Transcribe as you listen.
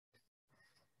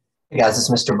Hey guys,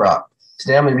 it's Mr. Brock.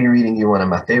 Today I'm going to be reading you one of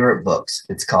my favorite books.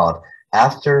 It's called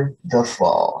After the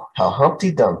Fall, How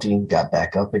Humpty Dumpty Got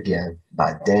Back Up Again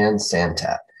by Dan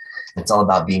Santat. It's all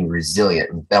about being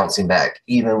resilient and bouncing back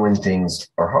even when things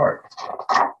are hard.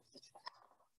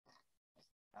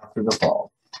 After the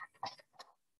Fall.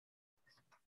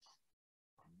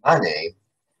 My name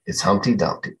is Humpty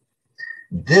Dumpty.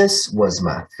 This was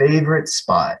my favorite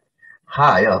spot,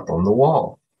 high up on the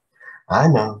wall. I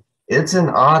know. It's an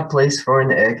odd place for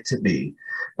an egg to be,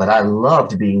 but I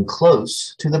loved being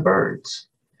close to the birds.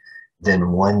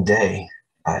 Then one day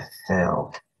I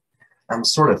fell. I'm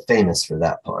sort of famous for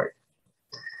that part.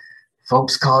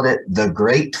 Folks called it the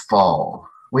Great Fall,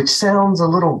 which sounds a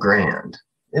little grand.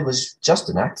 It was just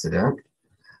an accident,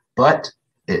 but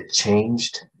it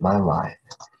changed my life.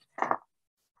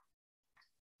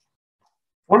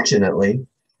 Fortunately,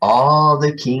 all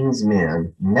the king's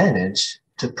men managed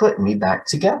to put me back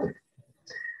together.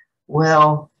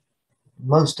 Well,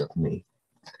 most of me.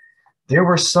 There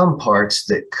were some parts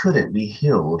that couldn't be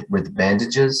healed with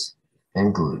bandages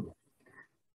and glue.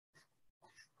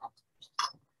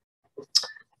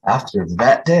 After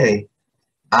that day,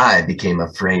 I became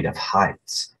afraid of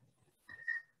heights.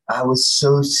 I was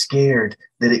so scared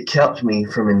that it kept me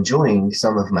from enjoying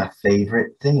some of my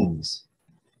favorite things.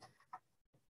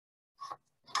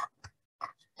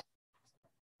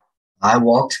 I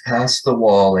walked past the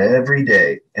wall every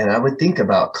day, and I would think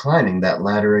about climbing that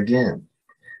ladder again.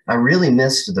 I really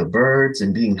missed the birds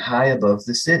and being high above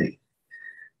the city,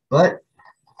 but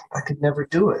I could never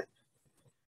do it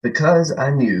because I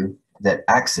knew that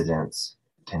accidents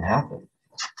can happen.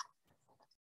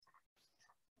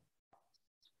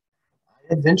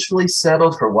 I eventually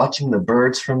settled for watching the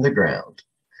birds from the ground.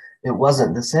 It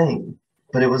wasn't the same,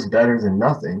 but it was better than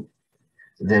nothing.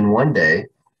 Then one day,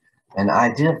 an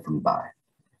idea flew by.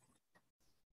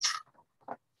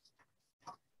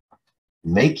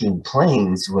 Making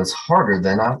planes was harder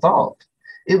than I thought.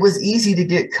 It was easy to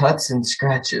get cuts and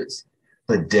scratches,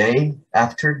 but day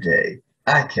after day,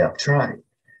 I kept trying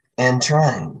and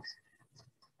trying.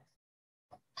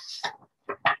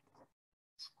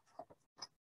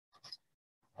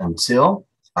 Until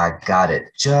I got it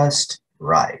just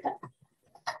right.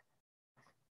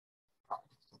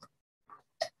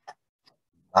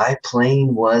 My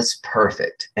plane was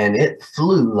perfect, and it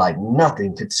flew like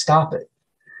nothing could stop it.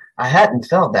 I hadn't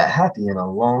felt that happy in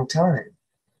a long time.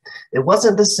 It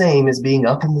wasn't the same as being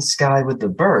up in the sky with the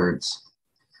birds,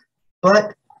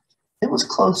 but it was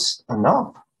close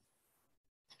enough.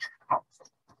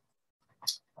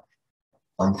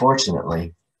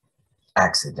 Unfortunately,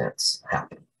 accidents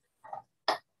happen.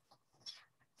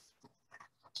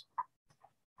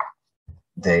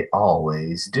 They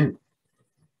always do.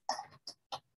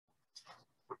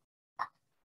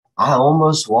 I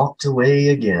almost walked away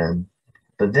again,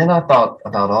 but then I thought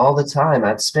about all the time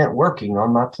I'd spent working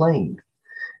on my plane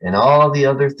and all the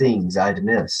other things I'd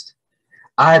missed.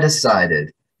 I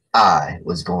decided I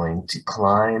was going to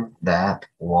climb that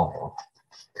wall.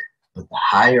 But the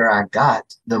higher I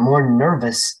got, the more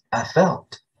nervous I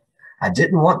felt. I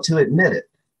didn't want to admit it.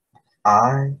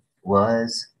 I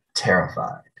was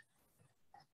terrified.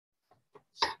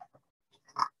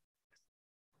 I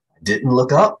didn't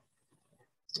look up.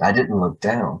 I didn't look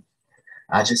down.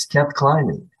 I just kept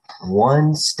climbing,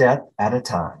 one step at a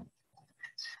time,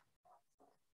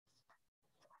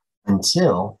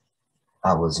 until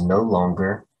I was no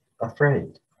longer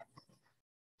afraid.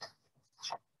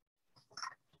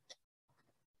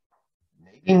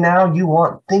 Maybe now you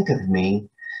won't think of me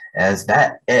as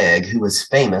that egg who was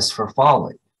famous for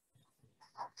falling.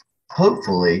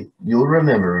 Hopefully, you'll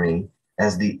remember me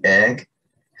as the egg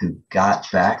who got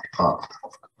back up.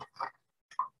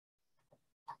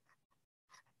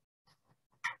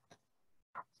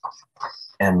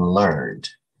 And learned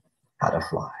how to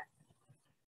fly.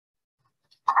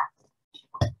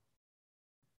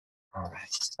 All right.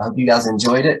 I hope you guys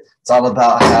enjoyed it. It's all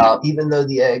about how even though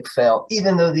the egg fell,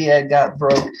 even though the egg got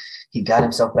broke, he got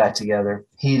himself back together.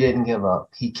 He didn't give up.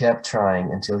 He kept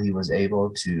trying until he was able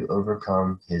to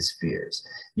overcome his fears.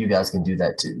 You guys can do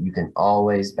that too. You can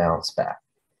always bounce back.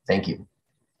 Thank you.